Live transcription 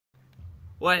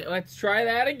Let's try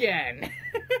that again.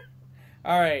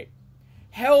 Alright.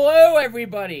 Hello,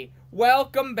 everybody.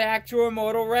 Welcome back to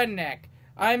Immortal Redneck.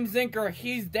 I'm Zinker,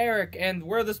 he's Derek, and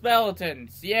we're the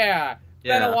Speletons. Yeah.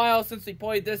 Been a while since we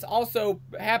played this. Also,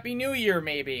 Happy New Year,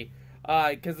 maybe.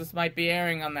 Because this might be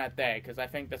airing on that day, because I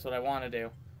think that's what I want to do.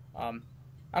 I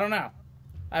don't know.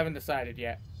 I haven't decided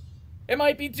yet. It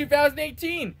might be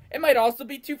 2018. It might also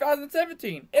be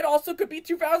 2017. It also could be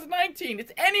 2019.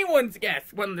 It's anyone's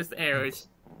guess when this airs.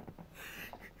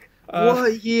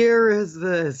 What year is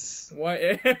this? What?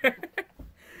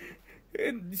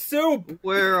 Soup.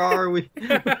 Where are we?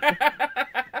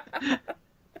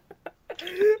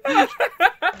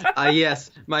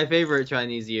 Yes, my favorite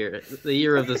Chinese year. The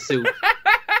year of the soup.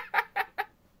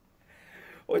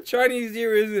 What Chinese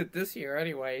year is it this year,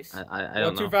 anyways? I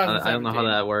don't know. I don't know how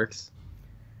that works.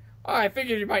 Oh, I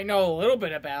figured you might know a little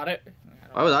bit about it.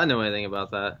 Why would I know anything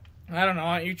about that? I don't know.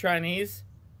 Aren't you Chinese?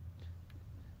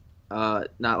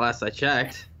 Not last I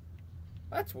checked.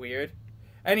 That's weird.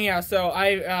 Anyhow, so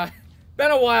been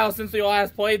a while since we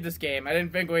last played this game. I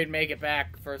didn't think we'd make it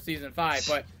back for season 5,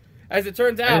 but as it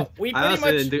turns out, we pretty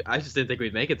much. I just didn't think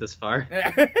we'd make it this far.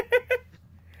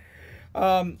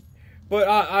 What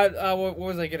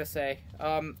was I gonna say?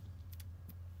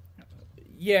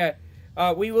 Yeah.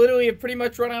 We literally have pretty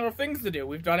much run out of things to do.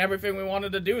 We've done everything we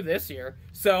wanted to do this year,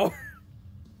 so.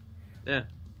 Yeah.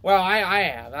 Well, I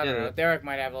have. I don't know. Derek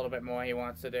might have a little bit more he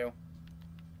wants to do.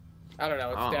 I don't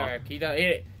know. It's Derek.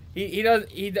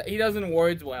 He doesn't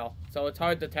words well, so it's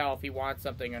hard to tell if he wants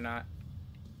something or not.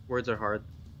 Words are hard.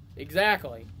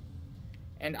 Exactly.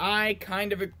 And I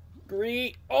kind of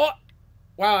agree. Oh,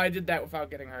 wow! I did that without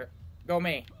getting hurt. Go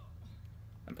me.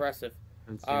 Impressive.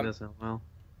 I haven't seen this in a while.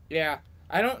 Yeah.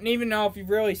 I don't even know if you've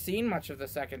really seen much of the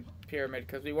second pyramid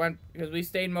because we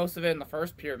stayed most of it in the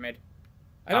first pyramid.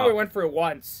 I know we went for it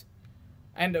once,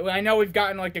 and I know we've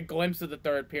gotten like a glimpse of the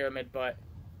third pyramid, but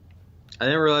I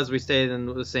didn't realize we stayed in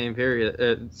the same period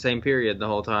the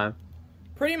whole time.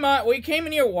 Pretty much, we came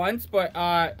in here once, but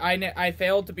I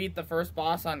failed to beat the first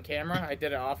boss on camera. I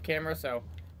did it off camera, so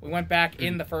we went back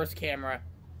in the first camera,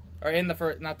 or in the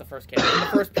first, not the first camera, in the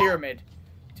first pyramid,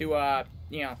 to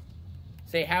you know,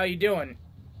 say how you doing.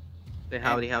 Say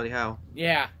howdy, howdy, how.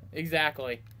 Yeah,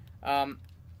 exactly.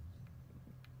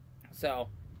 So,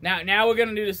 now we're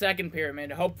gonna do the second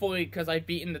pyramid. Hopefully, because I've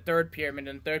beaten the third pyramid,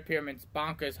 and the third pyramid's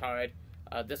bonkers hard,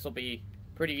 this will be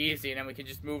pretty easy, and then we can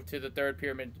just move to the third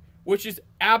pyramid, which is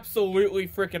absolutely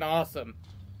freaking awesome.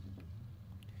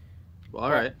 Well,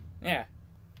 alright. Yeah.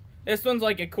 This one's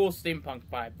like a cool steampunk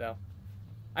vibe, though.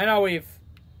 I know I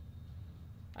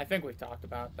think we've talked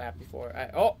about that before.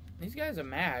 Oh, these guys are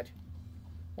mad.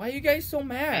 Why are you guys so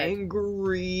mad?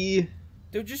 Angry.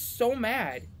 They're just so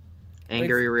mad.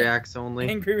 Angry reacts only.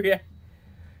 Angry react.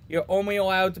 You're only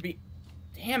allowed to be.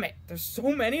 Damn it! There's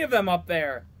so many of them up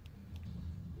there,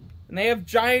 and they have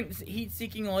giant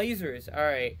heat-seeking lasers. All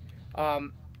right.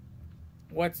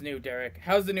 What's new, Derek?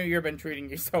 How's the new year been treating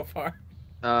you so far?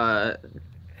 How's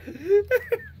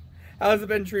it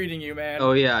been treating you, man?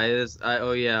 Oh yeah, it is.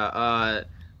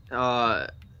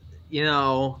 You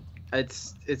know,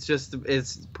 it's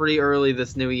pretty early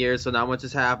this new year, so not much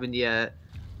has happened yet.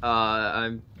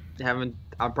 I'm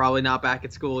probably not back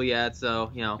at school yet, so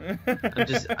you know, I'm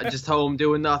just home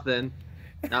doing nothing,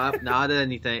 not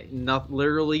anything,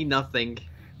 literally nothing.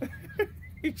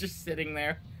 You're just sitting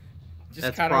there, just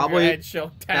that's kind probably, of your head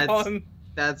chilled down.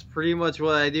 That's pretty much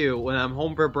what I do when I'm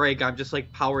home for break. I'm just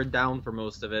like powered down for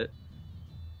most of it.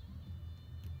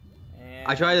 And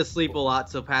I try to sleep a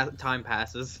lot so time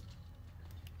passes.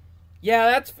 Yeah,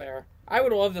 that's fair. I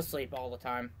would love to sleep all the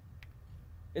time.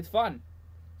 It's fun.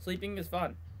 Sleeping is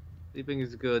fun. Sleeping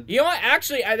is good. You know what?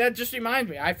 Actually, that just reminds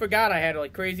me. I forgot I had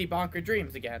like crazy bonker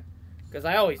dreams again, because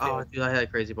I always do. Oh, dude, I had a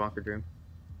crazy bonker dream.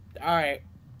 All right.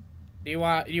 Do you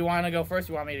want to go first?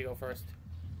 Or you want me to go first?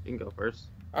 You can go first.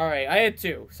 All right. I had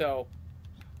two, so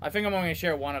I think I'm only gonna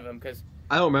share one of them because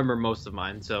I don't remember most of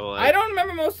mine. So I don't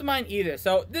remember most of mine either.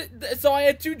 So so I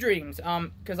had two dreams.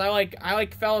 Because I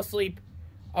fell asleep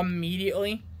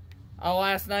immediately.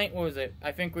 Last night. What was it?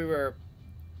 I think we were.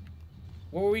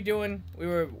 What were we doing?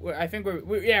 I think we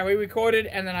recorded,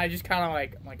 and then I just kind of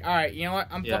I'm like, all right, you know what?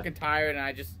 I'm fucking tired, and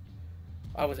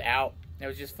I was out. It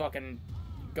was just fucking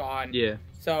gone. Yeah.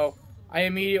 So I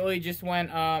immediately just went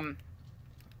to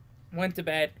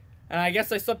bed, and I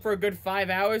guess I slept for a good 5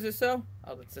 hours or so.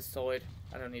 Oh, that's a sword.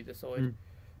 I don't need the sword.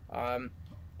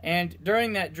 And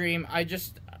during that dream, I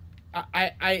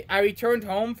returned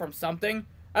home from something.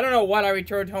 I don't know what I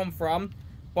returned home from,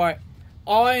 but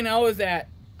all I know is that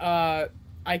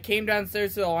I came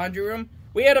downstairs to the laundry room.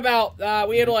 We had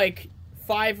like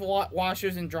 5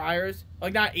 washers and dryers.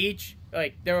 Like, not each.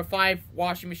 Like, there were 5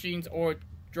 washing machines or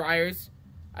dryers.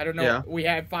 I don't know. Yeah. We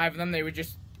had 5 of them. They were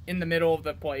just in the middle of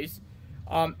the place.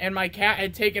 And my cat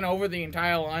had taken over the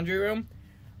entire laundry room.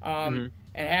 And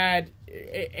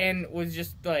was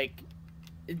just, like...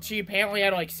 She apparently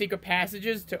had, like, secret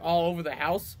passages to all over the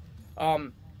house. I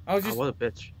was just... Oh, what a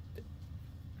bitch.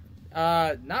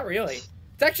 Not really.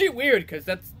 It's actually weird, because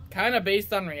that's kind of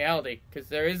based on reality. Because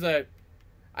there is a...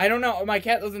 I don't know, my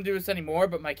cat doesn't do this anymore,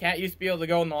 but my cat used to be able to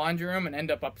go in the laundry room and end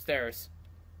up upstairs.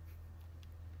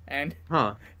 And...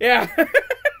 Huh. Yeah.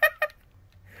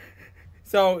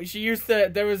 So, she used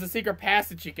to... There was a secret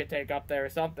passage she could take up there or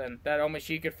something that only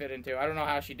she could fit into. I don't know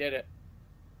how she did it.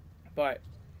 But...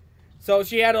 So,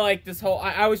 she had, like, this whole...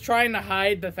 I was trying to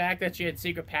hide the fact that she had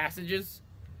secret passages.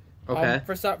 Okay.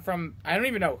 From... I don't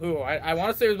even know who. I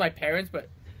want to say it was my parents, but...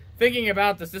 Thinking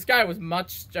about this guy was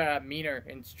much meaner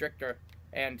and stricter.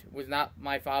 And was not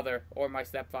my father or my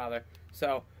stepfather.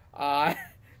 So, don't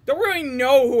really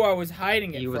know who I was hiding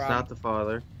it from. He was not the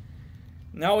father.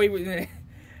 No, he was...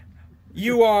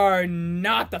 You are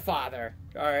not the father.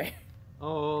 Alright.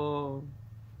 Oh.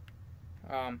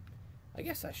 I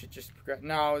guess I should just progress.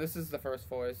 No, this is the first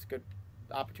floor. It's a good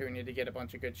opportunity to get a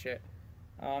bunch of good shit.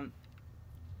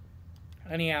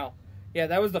 Anyhow. Yeah,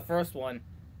 that was the first one.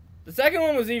 The second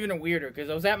one was even weirder, because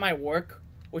I was at my work,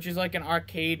 which is like an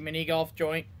arcade mini-golf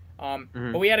joint.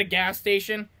 But we had a gas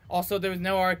station. Also, there was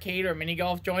no arcade or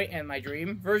mini-golf joint in my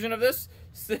dream version of this.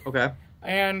 Okay.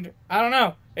 And, I don't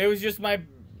know. It was just my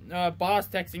boss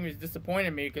texting me was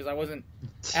disappointed me because I wasn't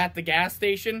at the gas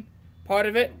station part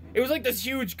of it. It was like this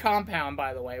huge compound,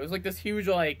 by the way. It was like this huge,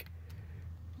 like...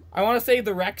 I want to say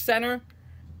the rec center,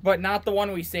 but not the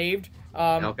one we saved.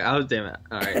 Okay, I was damn it.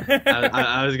 All right,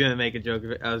 I was gonna make a joke.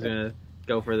 I was gonna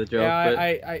go for the joke.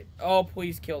 Yeah, but... oh,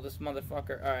 please kill this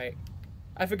motherfucker. All right,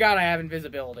 I forgot I have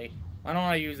invisibility. I don't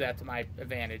want to use that to my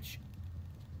advantage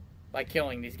by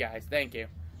killing these guys. Thank you.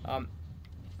 All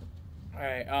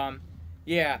right.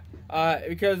 Yeah.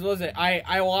 Because what was it?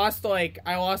 I lost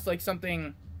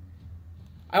something.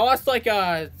 I lost like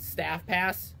a staff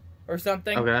pass or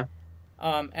something. Okay.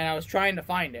 And I was trying to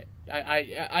find it.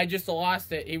 I just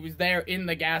lost it. He was there in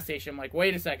the gas station. I'm like,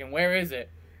 wait a second, where is it?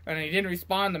 And he didn't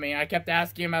respond to me. I kept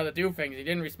asking him how to do things. He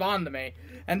didn't respond to me.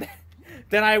 And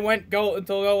then I go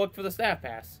look for the staff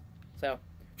pass. So,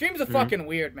 dreams are fucking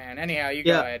weird, man. Anyhow, you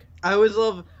go ahead. I always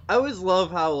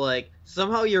love how, like,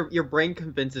 somehow your brain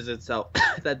convinces itself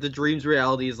that the dream's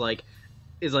reality is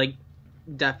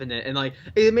definite. And, like,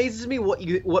 it amazes me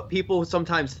what people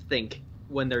sometimes think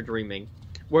when they're dreaming.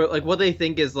 Where, like, what they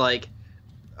think is, like,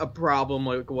 a problem,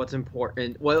 like, what's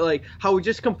important. How it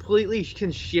just completely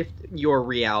can shift your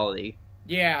reality.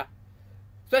 Yeah.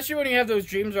 Especially when you have those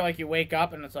dreams where, like, you wake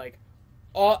up and it's like,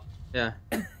 oh. Yeah.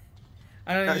 And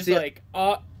then it's just like,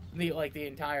 oh, the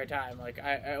entire time. Like,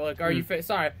 are you fit?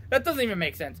 Sorry. That doesn't even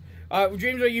make sense.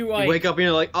 Dreams where you, like... You wake up and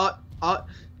you're like,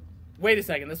 Wait a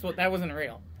second. That wasn't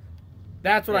real.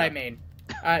 That's what I mean.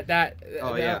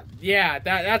 Yeah,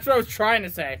 that's what I was trying to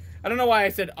say. I don't know why I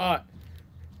said,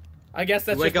 I guess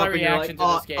that's just my reaction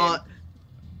to this game.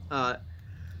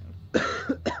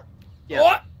 Yeah.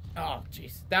 What? Oh,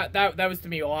 jeez. That was to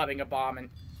me lobbing a bomb and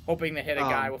hoping to hit a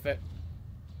guy with it.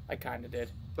 I kind of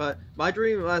did. But my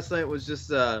dream last night was just,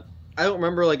 I don't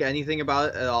remember, like, anything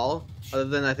about it at all. Other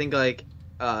than, I think, like,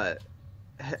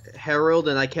 Harold,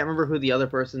 and I can't remember who the other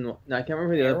person... No, I can't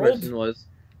remember who the other person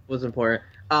was important.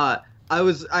 I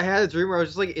had a dream where I was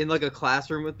just, like, in, like, a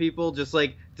classroom with people, just,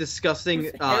 like, discussing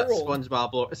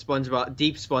SpongeBob,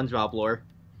 deep SpongeBob lore.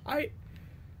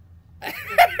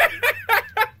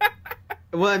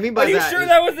 What I mean by that... Are you sure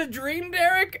that was a dream,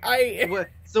 Derek?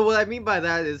 So what I mean by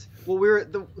that is,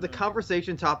 the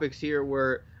conversation topics here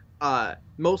were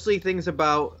mostly things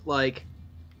about, like,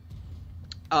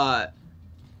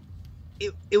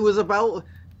 it was about,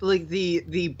 like,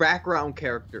 the background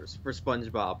characters for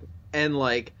SpongeBob, and,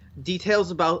 like,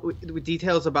 details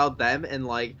about them, and,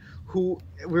 like, who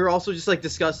we were also just, like,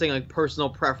 discussing, like, personal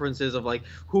preferences of, like,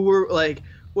 who were, like,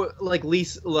 like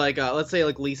Lisa, like, let's say,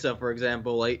 like, Lisa, for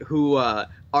example, like, who are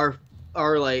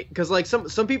like, because, like,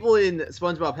 some people in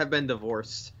SpongeBob have been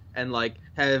divorced and, like,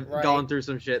 have gone through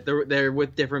some shit. They're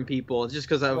with different people just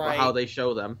because of how they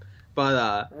show them.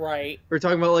 But we're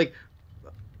talking about, like,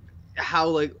 how,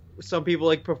 like, some people,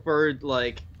 like, preferred,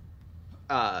 like,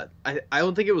 I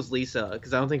don't think it was Lisa,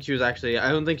 because I don't think she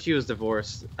was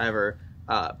divorced ever.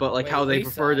 But, like, how they Lisa.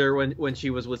 preferred her when she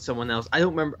was with someone else. I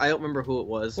don't remember who it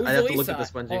was. Who's I'd have Lisa? to look at the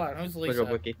SpongeBob Who's Lisa?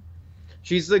 wiki.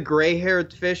 She's the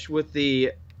gray-haired fish with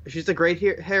the... She's the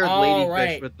gray-haired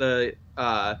lady fish with the...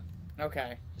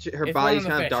 Okay. Her body's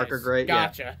kind of darker gray.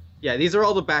 Gotcha. Yeah. Yeah, these are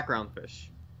all the background fish.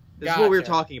 This is what we were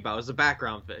Gotcha. talking about. Is the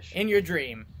background fish. In your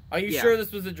dream. Are you Yeah. sure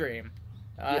this was a dream?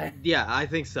 Yeah, I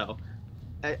think so.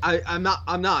 I'm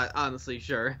not honestly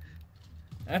sure.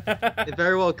 It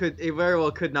very well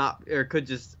could not, or could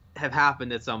just have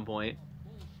happened at some point.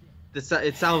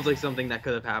 It sounds like something that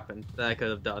could have happened, that I could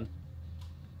have done.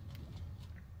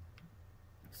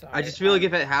 Sorry, I just feel like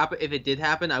if it did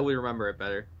happen, I would remember it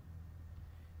better.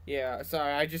 Yeah,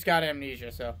 sorry, I just got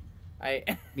amnesia, so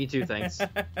Me too, thanks.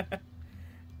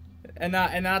 and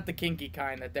not the kinky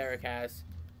kind that Derek has.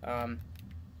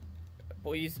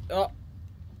 Please,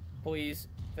 please,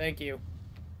 thank you.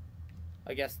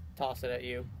 I guess toss it at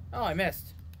you. Oh, I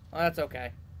missed. Well, that's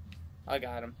okay. I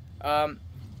got him.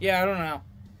 Yeah, I don't know.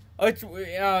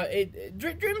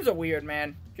 Dreams are weird,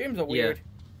 man. Dreams are weird.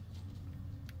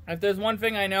 If there's one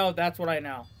thing I know, that's what I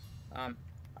know. Alright,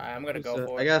 I'm gonna go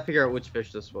for it. I gotta figure out which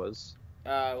fish this was.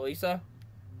 Lisa?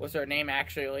 Was her name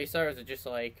actually Lisa, or is it just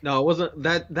like... No, it wasn't.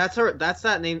 That's her. That's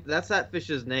that name. That's that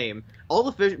fish's name. All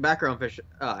the background fish,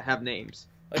 have names.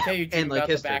 Like how you dream like about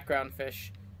history. the background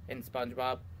fish in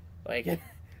SpongeBob. Like,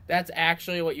 that's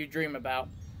actually what you dream about.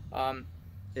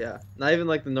 Yeah, not even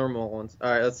like the normal ones.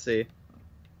 All right, let's see.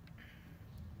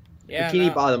 Yeah, Bikini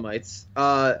no. Bottomites.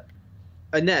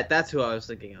 Annette. That's who I was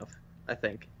thinking of. I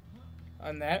think.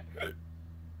 On that.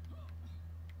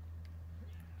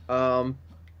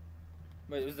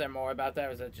 Wait, was there more about that, or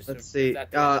was that just... Let's see.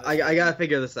 That the end of the I gotta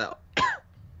figure this out.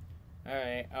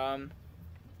 Alright, oh,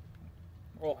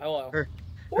 hello.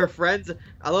 Her friends.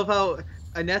 I love how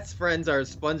Annette's friends are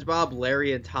SpongeBob,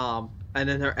 Larry, and Tom, and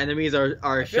then her enemies are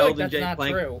I feel Sheldon, like that's J. not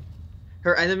Plankton. true.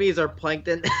 Her enemies are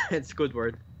Plankton and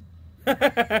Squidward.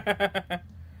 I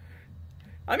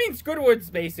mean, Squidward's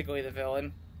basically the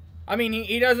villain. I mean,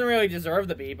 he doesn't really deserve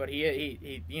to be, but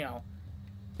he you know,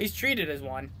 he's treated as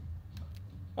one.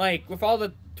 Like, with all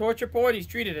the torture porn, he's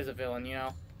treated as a villain, you know?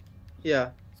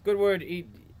 Yeah. Squidward, Maybe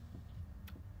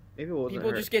it wasn't people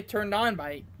her. just get turned on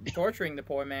by torturing the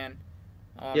poor man.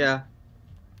 Yeah.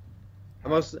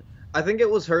 I think it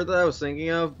was her that I was thinking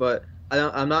of, but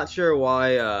I'm not sure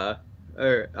why. It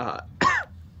I'm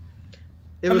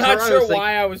was not her sure I was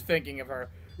why I was thinking of her.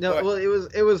 No, but- well, it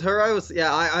was her.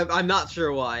 I'm not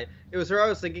sure why. It was her I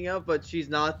was thinking of, but she's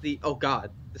not the. Oh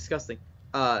God, disgusting.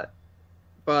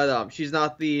 But she's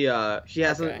not the. She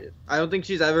hasn't. Okay. I don't think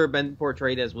she's ever been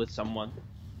portrayed as with someone.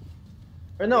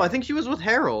 Or no, I think she was with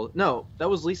Harold. No, that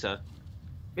was Lisa.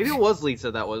 Maybe it was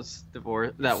Lisa that was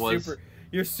divorced.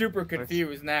 You're super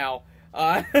confused now.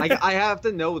 I have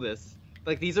to know this.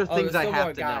 Like, these are things I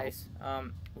have to guys.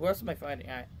 Who else am I finding?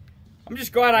 I'm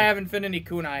just glad I have Infinity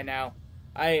Kunai now.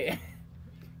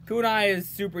 Kunai is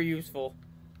super useful.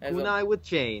 Kunai with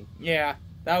chain. Yeah,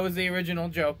 that was the original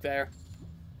joke there.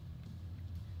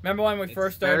 Remember when we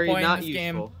first started very playing not this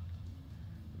useful. game?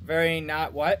 Very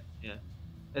not what? Yeah,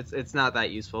 it's not that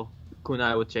useful.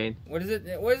 Kunai with chain. What is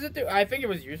it? What does it do? I think it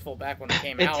was useful back when it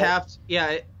came It out. taps.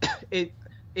 Yeah, it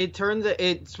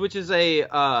switches an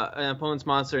opponent's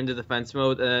monster into defense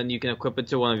mode, and then you can equip it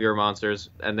to one of your monsters,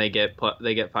 and they get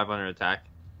 500 attack.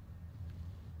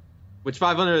 Which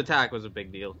 500 attack was a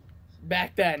big deal.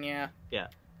 Back then, yeah. Yeah.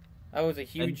 That was a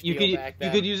huge you deal could back then.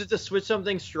 you could use it to switch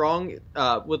something strong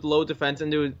with low defense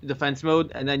into defense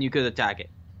mode, and then you could attack it.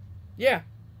 Yeah.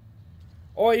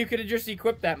 Or you could have just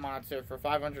equipped that monster for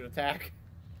 500 attack.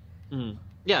 Mm.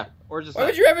 Yeah, or just. Why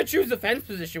would you ever choose defense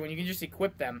position when you can just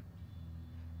equip them?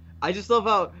 I just love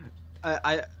how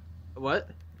what?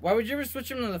 Why would you ever switch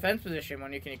them to the defense position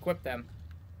when you can equip them?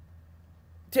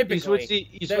 Typically.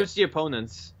 You switch the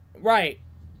opponents. Right.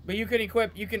 But you can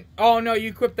equip, oh no, you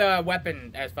equip the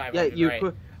weapon as 500, Yeah, right?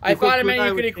 I thought it meant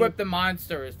you could equip the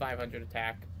monster as 500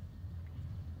 attack.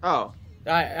 Oh.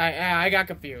 I got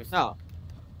confused. Oh.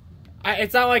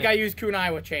 It's not like I use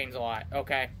kunai with chains a lot,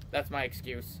 okay? That's my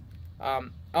excuse.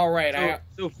 Alright,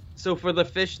 So for the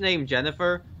fish named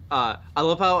Jennifer, I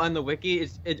love how on the wiki,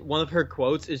 one of her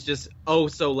quotes is just, "Oh,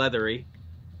 so leathery."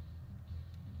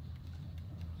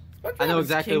 I know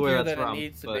exactly where that's from. It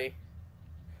needs to be.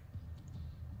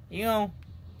 You know,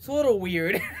 it's a little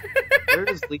weird. Where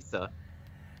is Lisa?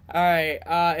 Alright,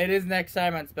 it is next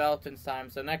time on Speletons time.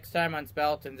 So next time on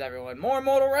Speletons, everyone, more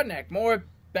Immortal Redneck, more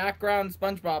background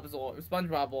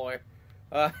SpongeBob lore.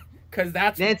 Cause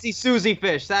that's Nancy Susie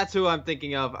Fish. That's who I'm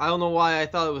thinking of. I don't know why I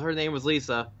thought her name was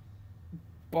Lisa.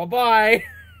 Bye-bye.